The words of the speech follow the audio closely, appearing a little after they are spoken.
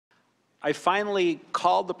I finally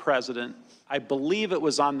called the president. I believe it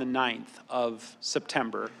was on the 9th of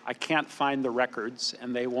September. I can't find the records,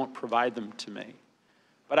 and they won't provide them to me.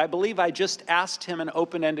 But I believe I just asked him an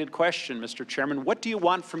open-ended question, Mr. Chairman. What do you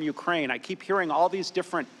want from Ukraine? I keep hearing all these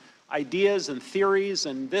different ideas and theories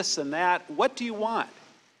and this and that. What do you want?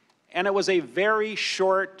 And it was a very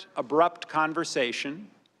short, abrupt conversation.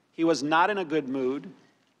 He was not in a good mood.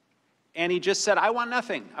 And he just said, I want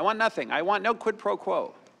nothing. I want nothing. I want no quid pro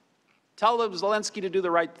quo. Tell Zelensky to do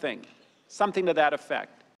the right thing. Something to that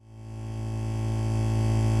effect.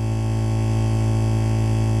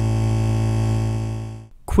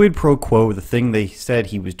 Quid pro quo, the thing they said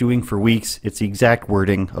he was doing for weeks. It's the exact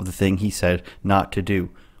wording of the thing he said not to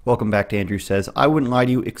do. Welcome back to Andrew Says. I wouldn't lie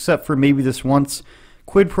to you except for maybe this once.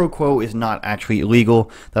 Quid pro quo is not actually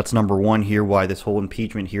illegal. That's number one here, why this whole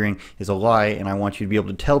impeachment hearing is a lie, and I want you to be able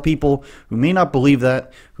to tell people who may not believe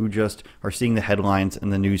that, who just are seeing the headlines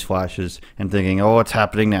and the news flashes and thinking, oh, it's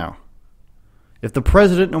happening now. If the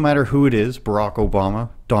president, no matter who it is, Barack Obama,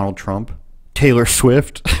 Donald Trump, Taylor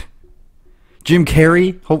Swift, Jim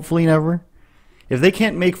Carrey, hopefully never, if they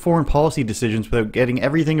can't make foreign policy decisions without getting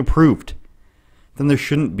everything approved, then there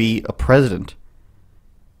shouldn't be a president.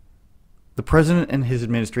 The president and his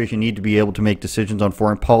administration need to be able to make decisions on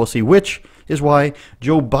foreign policy, which is why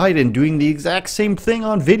Joe Biden doing the exact same thing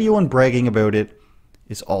on video and bragging about it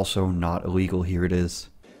is also not illegal. Here it is.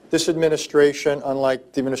 This administration,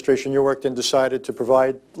 unlike the administration you worked in, decided to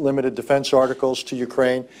provide limited defense articles to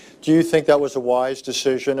Ukraine. Do you think that was a wise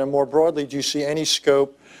decision? And more broadly, do you see any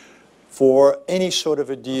scope for any sort of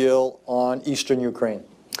a deal on eastern Ukraine?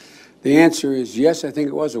 The answer is yes, I think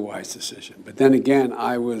it was a wise decision. But then again,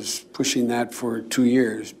 I was pushing that for 2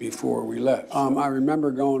 years before we left. I remember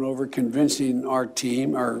going over convincing our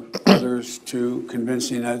team, or others too,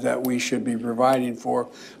 convincing us that we should be providing for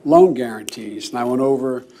loan guarantees. And I went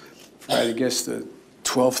over for, I guess, the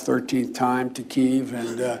 12th, 13th time to Kyiv,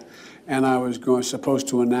 and I was supposed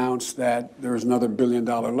to announce that there was another $1 billion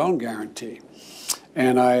loan guarantee.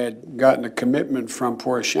 And I had gotten a commitment from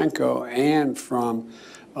Poroshenko and from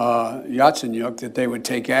Yatsenyuk that they would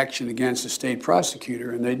take action against the state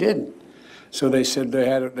prosecutor, and they didn't. So they said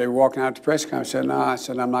they were walking out to press conference. I said, no, I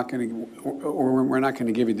said, I'm not going to, or we're not going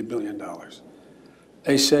to give you the $1 billion.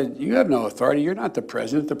 They said, you have no authority. You're not the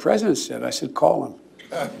president. The president said. I said, call him.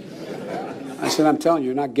 I said, I'm telling you,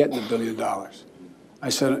 you're not getting the $1 billion. I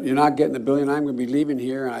said, you're not getting the $1 billion. I'm going to be leaving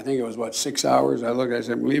here, and I think it was, what, 6 hours? I looked, I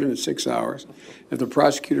said, I'm leaving in 6 hours. If the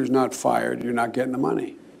prosecutor's not fired, you're not getting the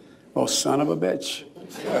money. Well, son of a bitch.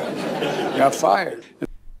 Got fired.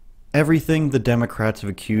 Everything the Democrats have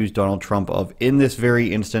accused Donald Trump of in this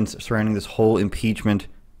very instance surrounding this whole impeachment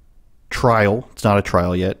trial, it's not a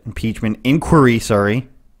trial yet, impeachment inquiry, sorry,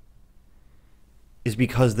 is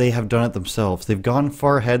because they have done it themselves. They've gone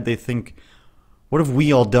far ahead. They think, what have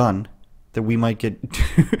we all done that we might get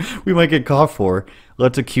we might get caught for?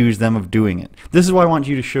 Let's accuse them of doing it. This is why I want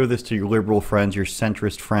you to show this to your liberal friends, your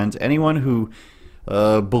centrist friends, anyone who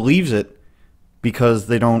believes it, because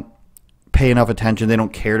they don't pay enough attention, they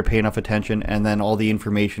don't care to pay enough attention, and then all the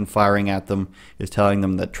information firing at them is telling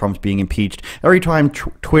them that Trump's being impeached. Every time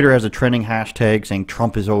Twitter has a trending hashtag saying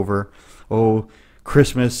Trump is over, oh,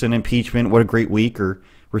 Christmas and impeachment, what a great week, or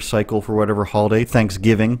recycle for whatever holiday,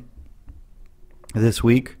 Thanksgiving this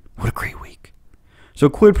week, what a great week. So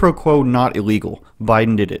quid pro quo, not illegal.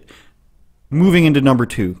 Biden did it. Moving into number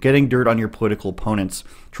two, getting dirt on your political opponents.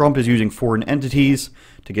 Trump is using foreign entities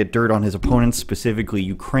to get dirt on his opponents, specifically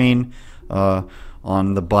Ukraine,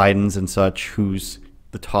 on the Bidens and such, who's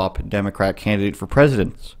the top Democrat candidate for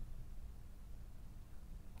president.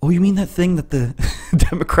 Oh, you mean that thing that the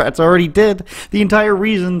Democrats already did? The entire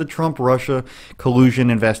reason the Trump-Russia collusion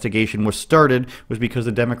investigation was started was because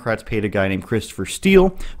the Democrats paid a guy named Christopher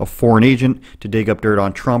Steele, a foreign agent, to dig up dirt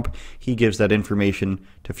on Trump. He gives that information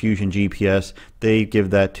to Fusion GPS. They give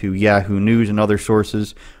that to Yahoo News and other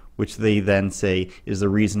sources, which they then say is the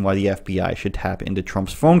reason why the FBI should tap into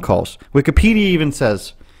Trump's phone calls. Wikipedia even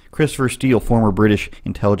says Christopher Steele, former British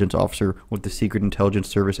intelligence officer with the Secret Intelligence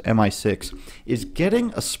Service MI6, is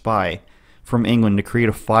getting a spy from England to create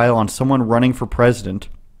a file on someone running for president,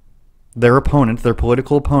 their opponent, their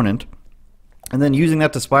political opponent, and then using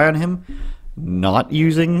that to spy on him, not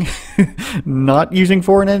using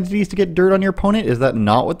foreign entities to get dirt on your opponent. Is that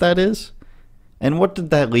not what that is? And what did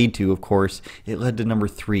that lead to? Of course, it led to number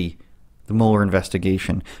three, the Mueller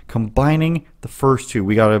investigation. Combining the first two,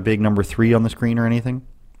 we got a big number 3 on the screen or anything?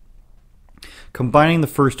 Combining the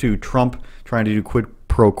first two, Trump trying to do quid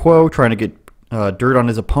pro quo, trying to get dirt on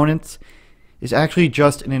his opponents, is actually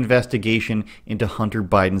just an investigation into Hunter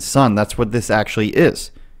Biden's son. That's what this actually is.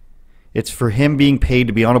 It's for him being paid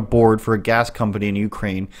to be on a board for a gas company in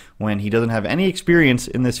Ukraine when he doesn't have any experience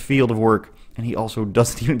in this field of work, and he also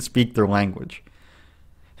doesn't even speak their language.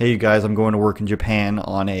 Hey, you guys, I'm going to work in Japan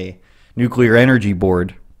on a nuclear energy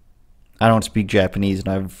board. I don't speak Japanese, and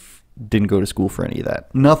I didn't go to school for any of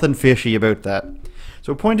that. Nothing fishy about that.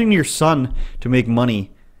 So appointing your son to make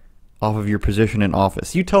money off of your position in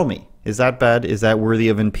office. You tell me, is that bad? Is that worthy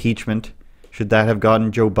of impeachment? Should that have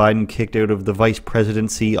gotten Joe Biden kicked out of the vice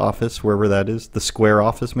presidency office, wherever that is? The square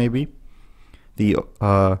office, maybe? The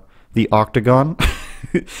octagon?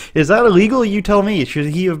 Is that illegal? You tell me. Should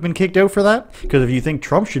he have been kicked out for that? Because if you think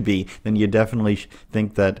Trump should be, then you definitely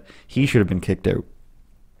think that he should have been kicked out.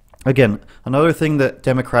 Again, another thing that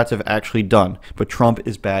Democrats have actually done, but Trump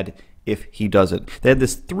is bad if he does it. They had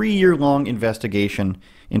this 3-year-long investigation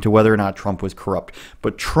into whether or not Trump was corrupt.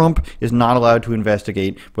 But Trump is not allowed to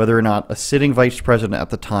investigate whether or not a sitting vice president at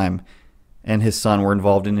the time and his son were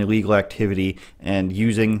involved in illegal activity and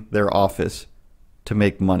using their office to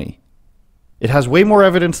make money. It has way more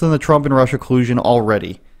evidence than the Trump and Russia collusion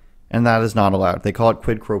already, and that is not allowed. They call it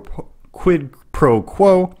quid pro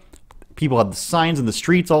quo. People had the signs in the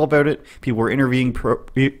streets all about it. People were interviewing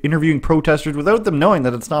protesters without them knowing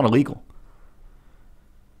that it's not illegal.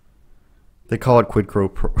 They call it quid pro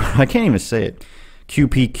quo. I can't even say it.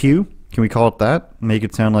 QPQ. Can we call it that? Make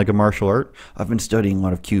it sound like a martial art? I've been studying a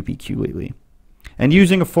lot of QPQ lately. And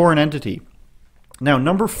using a foreign entity. Now,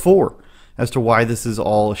 number 4, as to why this is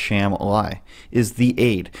all a sham, a lie, is the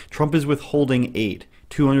aid. Trump is withholding aid.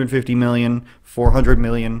 250 million, 400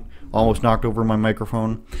 million, almost knocked over my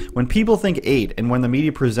microphone. When people think aid, and when the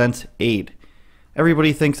media presents aid,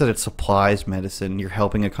 everybody thinks that it's supplies, medicine, you're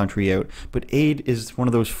helping a country out. But aid is one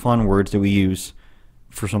of those fun words that we use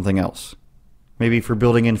for something else. Maybe for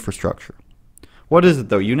building infrastructure. What is it,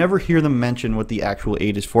 though? You never hear them mention what the actual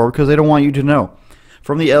aid is for because they don't want you to know.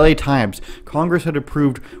 From the LA Times, Congress had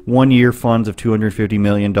approved 1-year funds of $250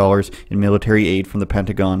 million in military aid from the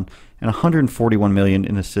Pentagon and $141 million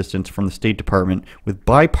in assistance from the State Department with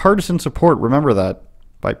bipartisan support. Remember that.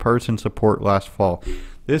 Bipartisan support last fall.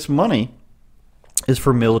 This money is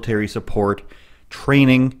for military support,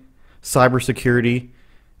 training, cybersecurity,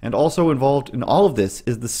 and also involved in all of this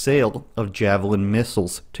is the sale of Javelin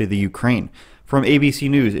missiles to the Ukraine. From ABC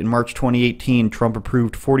News, in March 2018, Trump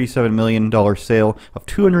approved $47 million sale of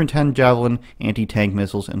 210 Javelin anti-tank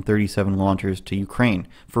missiles and 37 launchers to Ukraine.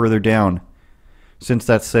 Further down, since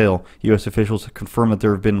that sale, U.S. officials have confirmed that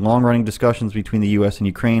there have been long-running discussions between the U.S. and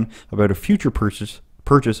Ukraine about a future purchase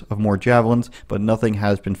of more Javelins, but nothing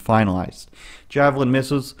has been finalized. Javelin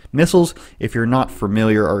missiles, if you're not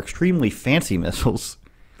familiar, are extremely fancy missiles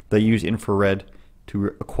that use infrared to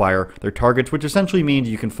acquire their targets, which essentially means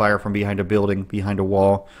you can fire from behind a building, behind a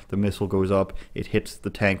wall. The missile goes up, it hits the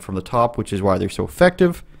tank from the top, which is why they're so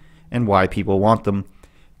effective and why people want them,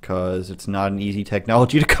 because it's not an easy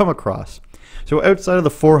technology to come across. So outside of the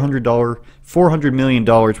 $400 million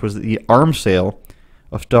was the arms sale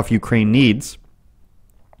of stuff Ukraine needs.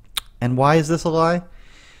 And why is this a lie?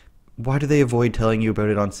 Why do they avoid telling you about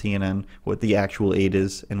it on CNN, what the actual aid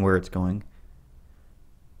is and where it's going?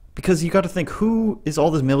 Because you got to think, who is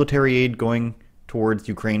all this military aid going towards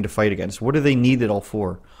Ukraine to fight against? What do they need it all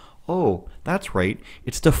for? Oh, that's right.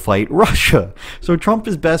 It's to fight Russia. So Trump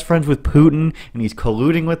is best friends with Putin, and he's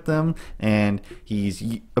colluding with them, and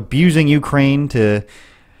he's abusing Ukraine to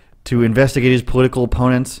investigate his political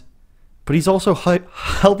opponents. But he's also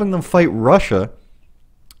helping them fight Russia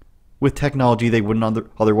with technology they wouldn't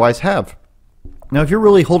otherwise have. Now, if you're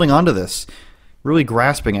really holding on to this, really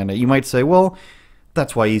grasping at it, you might say, well,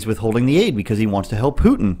 that's why he's withholding the aid, because he wants to help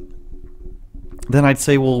Putin. Then I'd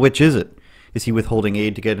say, well, which is it? Is he withholding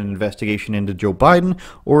aid to get an investigation into Joe Biden,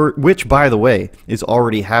 or which, by the way, is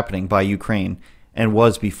already happening by Ukraine and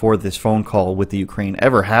was before this phone call with the Ukraine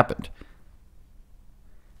ever happened?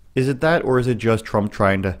 Is it that, or is it just Trump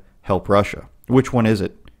trying to help Russia? Which one is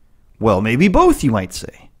it? Well, maybe both, you might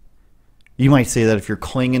say. You might say that if you're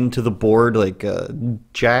clinging to the board like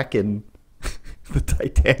Jack and the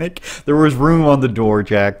Titanic. There was room on the door,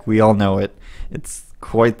 Jack. We all know it. It's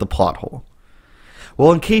quite the plot hole.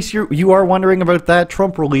 Well, in case you are wondering about that,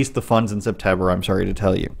 Trump released the funds in September, I'm sorry to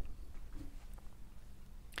tell you.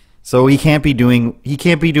 So he can't be doing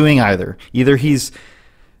either. Either he's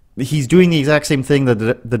doing the exact same thing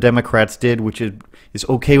that the Democrats did, which is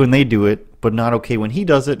okay when they do it, but not okay when he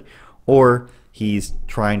does it, or he's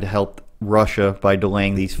trying to help Russia by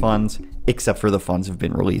delaying these funds, except for the funds have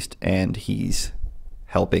been released and he's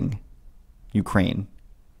helping Ukraine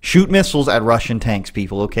shoot missiles at Russian tanks,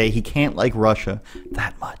 people, okay? He can't like Russia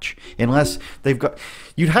that much. Unless they've got...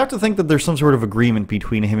 You'd have to think that there's some sort of agreement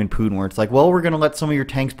between him and Putin where it's like, well, we're going to let some of your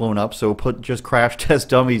tanks blown up, so put just crash test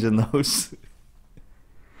dummies in those.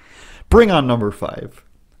 Bring on number 5.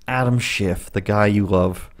 Adam Schiff, the guy you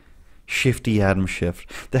love. Shifty Adam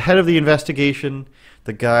Schiff. The head of the investigation,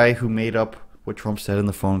 the guy who made up what Trump said in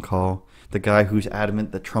the phone call, the guy who's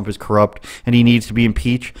adamant that Trump is corrupt and he needs to be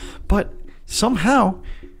impeached. But somehow...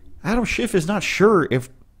 Adam Schiff is not sure if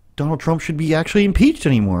Donald Trump should be actually impeached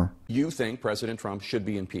anymore. You think President Trump should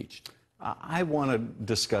be impeached? I want to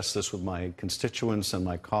discuss this with my constituents and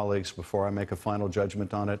my colleagues before I make a final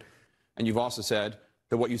judgment on it. And you've also said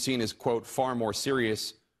that what you've seen is, quote, far more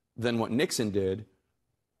serious than what Nixon did.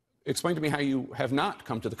 Explain to me how you have not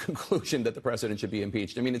come to the conclusion that the president should be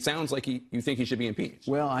impeached. I mean, it sounds like you think he should be impeached.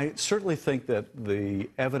 Well, I certainly think that the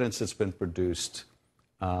evidence that's been produced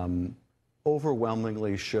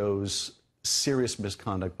overwhelmingly shows serious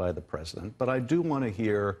misconduct by the president. But I do want to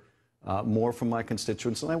hear more from my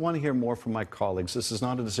constituents, and I want to hear more from my colleagues. This is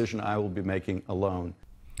not a decision I will be making alone.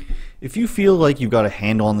 If you feel like you've got a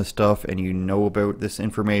handle on this stuff and you know about this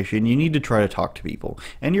information, you need to try to talk to people.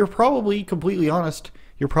 And you're probably, completely honest,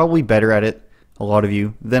 you're probably better at it, a lot of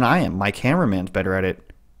you, than I am. My cameraman's better at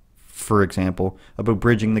it, for example, about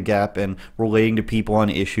bridging the gap and relating to people on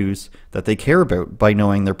issues that they care about by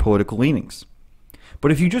knowing their political leanings.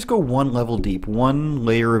 But if you just go one level deep, one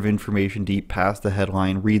layer of information deep past the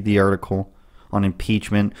headline, read the article on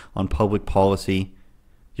impeachment, on public policy,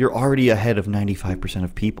 you're already ahead of 95%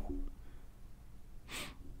 of people.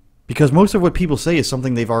 Because most of what people say is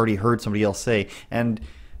something they've already heard somebody else say, and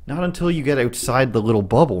not until you get outside the little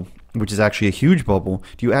bubble, which is actually a huge bubble,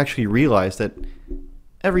 do you actually realize that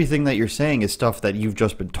everything that you're saying is stuff that you've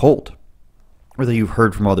just been told, or that you've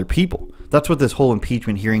heard from other people. That's what this whole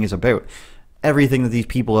impeachment hearing is about. Everything that these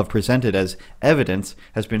people have presented as evidence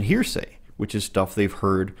has been hearsay, which is stuff they've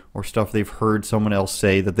heard, or stuff they've heard someone else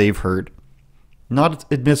say that they've heard.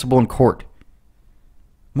 Not admissible in court.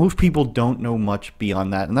 Most people don't know much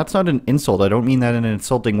beyond that, and that's not an insult. I don't mean that in an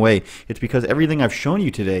insulting way. It's because everything I've shown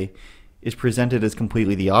you today is presented as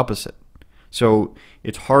completely the opposite. So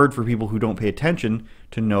it's hard for people who don't pay attention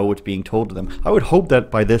to know what's being told to them. I would hope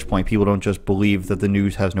that by this point people don't just believe that the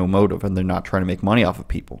news has no motive and they're not trying to make money off of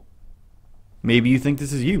people. Maybe you think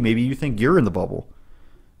this is you. Maybe you think you're in the bubble.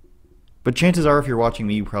 But chances are if you're watching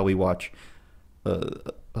me, you probably watch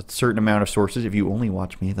a certain amount of sources. If you only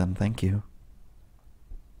watch me, then thank you.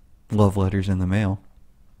 Love letters in the mail.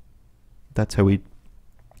 That's how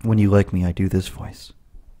when you like me, I do this voice.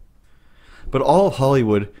 But all of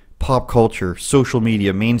Hollywood, pop culture, social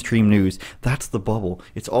media, mainstream news, that's the bubble.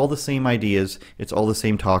 It's all the same ideas. It's all the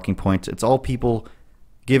same talking points. It's all people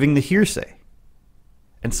giving the hearsay.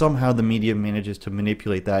 And somehow the media manages to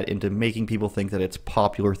manipulate that into making people think that it's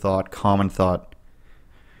popular thought, common thought.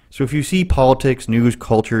 So if you see politics, news,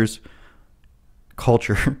 culture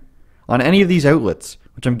on any of these outlets,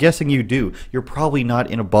 which I'm guessing you do, you're probably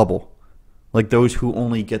not in a bubble like those who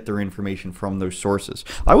only get their information from those sources.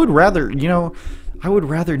 I would rather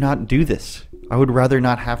not do this. I would rather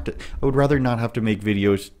not have to make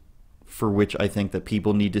videos for which I think that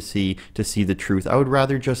people need to see the truth. I would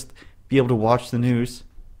rather just be able to watch the news,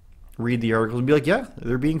 read the articles, and be like, yeah,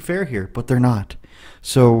 they're being fair here, but they're not.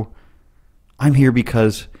 So I'm here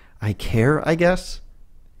because I care, I guess.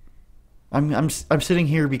 I'm sitting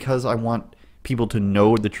here because I want people to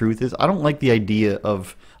know what the truth is. I don't like the idea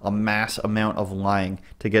of a mass amount of lying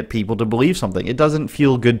to get people to believe something. It doesn't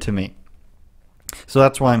feel good to me. So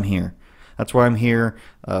that's why I'm here. That's why I'm here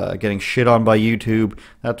getting shit on by YouTube.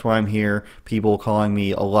 That's why I'm here, people calling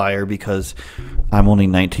me a liar because I'm only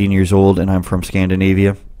 19 years old and I'm from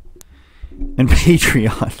Scandinavia. And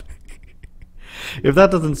Patreon. If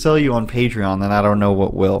that doesn't sell you on Patreon, then I don't know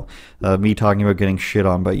what will. Me talking about getting shit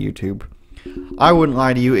on by YouTube. I wouldn't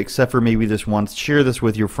lie to you except for maybe this once. Share this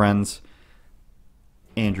with your friends.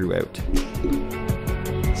 Andrew out.